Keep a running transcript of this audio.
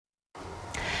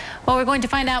Well, we're going to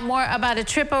find out more about a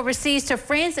trip overseas to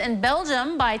France and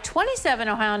Belgium by 27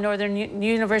 Ohio Northern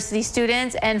University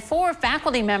students and 4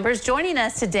 faculty members joining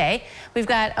us today. We've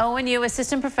got ONU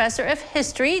Assistant Professor of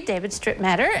History, David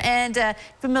Strittmatter, and a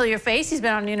familiar face. He's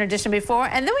been on Noon Edition before.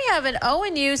 And then we have an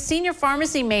ONU Senior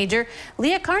Pharmacy major,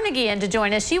 Leah Carnegie, in to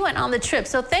join us. She went on the trip.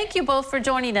 So thank you both for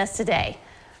joining us today.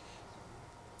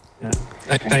 Yeah.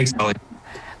 Thanks, Holly.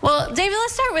 Well, David,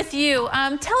 let's start with you.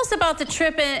 Tell us about the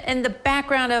trip and the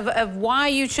background of why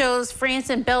you chose France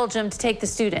and Belgium to take the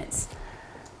students.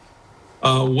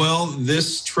 Well,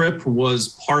 this trip was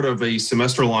part of a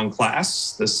semester-long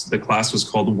class. The class was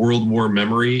called World War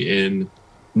Memory in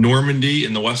Normandy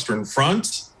in the Western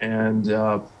Front. And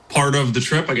part of the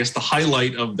trip, I guess the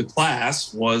highlight of the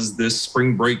class, was this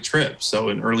spring break trip. So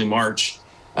in early March,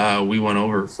 we went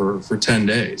over for 10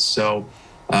 days. So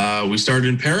we started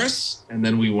in Paris, and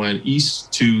then we went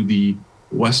east to the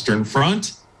Western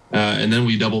Front, and then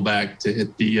we double back to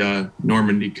hit the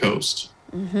Normandy coast.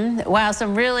 Wow,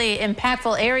 some really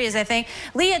impactful areas, I think.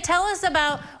 Leah, tell us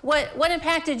about what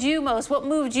impacted you most, what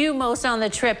moved you most on the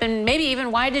trip, and maybe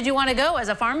even why did you want to go as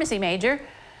a pharmacy major?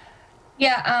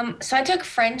 Yeah, so I took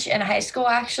French in high school,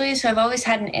 actually, so I've always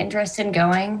had an interest in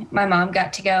going. My mom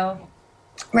got to go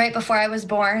right before I was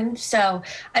born, so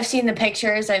I've seen the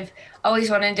pictures. I've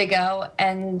always wanted to go,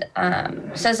 and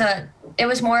so it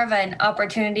was more of an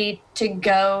opportunity to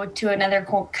go to another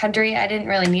country. I didn't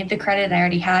really need the credit. I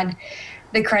already had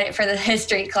the credit for the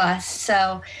history class,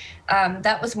 so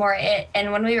that was more it.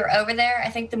 And when we were over there, I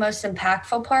think the most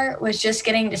impactful part was just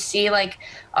getting to see like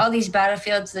all these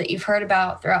battlefields that you've heard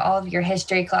about throughout all of your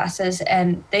history classes,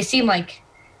 and they seem like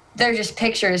they're just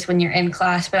pictures when you're in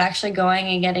class, but actually going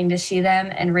and getting to see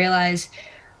them and realize,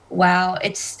 wow,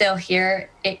 it's still here.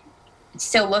 It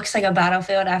still looks like a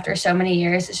battlefield after so many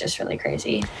years. It's just really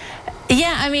crazy.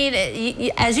 Yeah, I mean,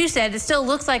 as you said, it still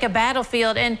looks like a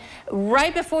battlefield. And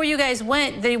right before you guys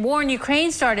went, the war in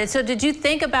Ukraine started. So did you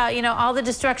think about, all the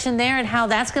destruction there and how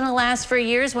that's going to last for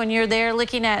years when you're there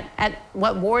looking at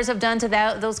what wars have done to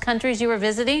those countries you were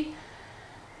visiting?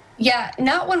 Yeah,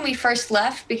 not when we first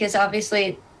left, because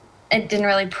obviously it didn't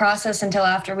really process until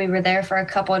after we were there for a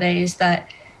couple of days that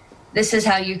this is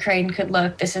how Ukraine could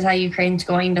look. This is how Ukraine's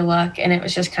going to look. And it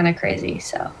was just kind of crazy.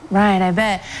 So. Right, I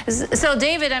bet. So,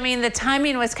 David, I mean, the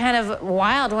timing was kind of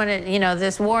wild when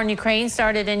this war in Ukraine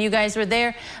started and you guys were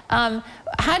there.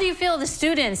 How do you feel the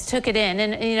students took it in?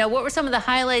 And, what were some of the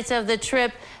highlights of the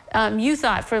trip you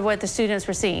thought for what the students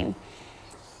were seeing?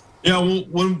 Yeah, well,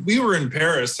 when we were in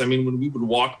Paris, I mean, when we would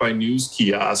walk by news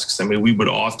kiosks, I mean, we would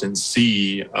often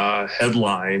see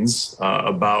headlines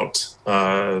about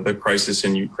the crisis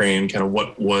in Ukraine, kind of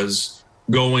what was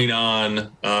going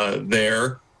on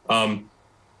there.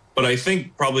 But I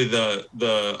think probably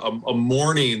a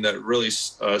morning that really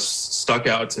stuck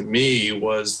out to me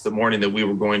was the morning that we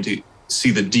were going to see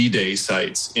the D-Day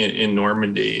sites in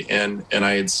Normandy, and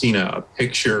I had seen a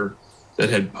picture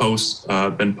that had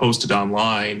been posted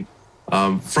online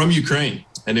from Ukraine,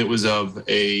 and it was of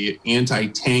a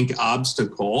anti-tank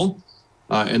obstacle,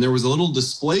 and there was a little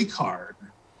display card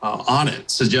on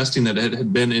it suggesting that it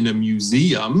had been in a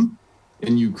museum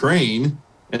in Ukraine,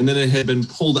 and then it had been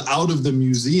pulled out of the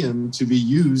museum to be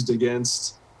used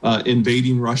against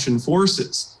invading Russian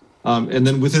forces. And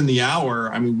then within the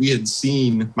hour, I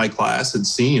mean, my class had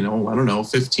seen,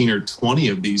 15 or 20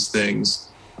 of these things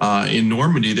in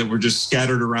Normandy that were just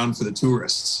scattered around for the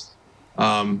tourists.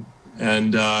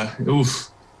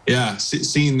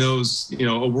 Seeing those,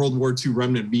 a World War II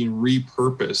remnant being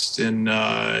repurposed in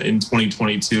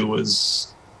 2022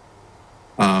 was,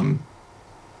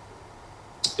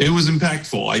 it was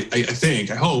impactful.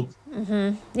 I hope.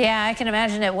 Yeah, I can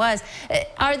imagine it was.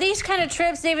 Are these kind of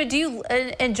trips, David, do you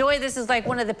enjoy this as like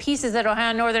one of the pieces that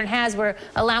Ohio Northern has, where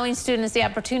allowing students the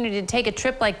opportunity to take a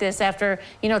trip like this after,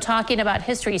 talking about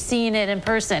history, seeing it in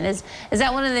person? Is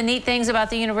that one of the neat things about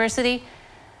the university?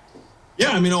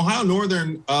 Yeah, I mean, Ohio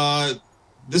Northern,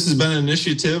 this has been an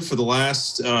initiative for the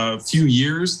last few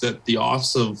years that the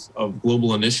Office of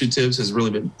Global Initiatives has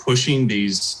really been pushing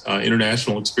these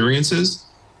international experiences.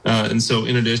 And so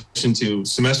in addition to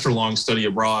semester-long study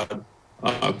abroad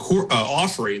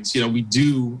offerings,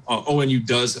 ONU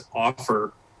does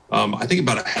offer, I think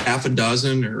about a half a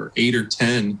dozen or 8 or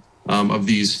 10 of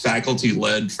these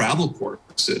faculty-led travel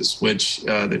courses, which,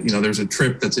 there's a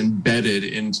trip that's embedded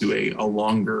into a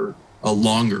longer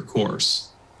course.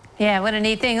 Yeah, what a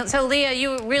neat thing. So, Leah,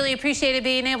 you really appreciated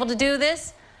being able to do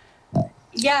this?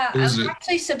 Yeah, I'm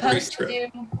actually supposed to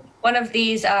do one of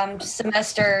these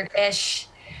semester-ish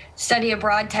study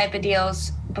abroad type of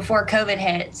deals before COVID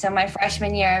hit. So my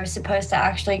freshman year, I was supposed to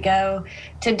actually go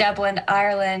to Dublin,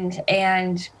 Ireland,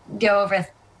 and go over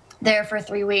there for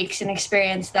 3 weeks and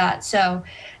experience that. So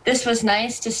this was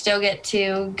nice to still get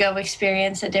to go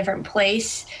experience a different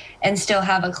place and still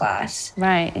have a class.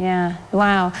 Right, yeah.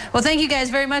 Wow. Well, thank you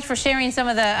guys very much for sharing some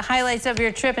of the highlights of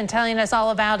your trip and telling us all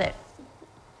about it.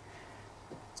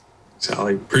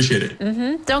 Sally, appreciate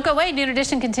it. Don't go away. Noon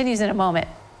Edition continues in a moment.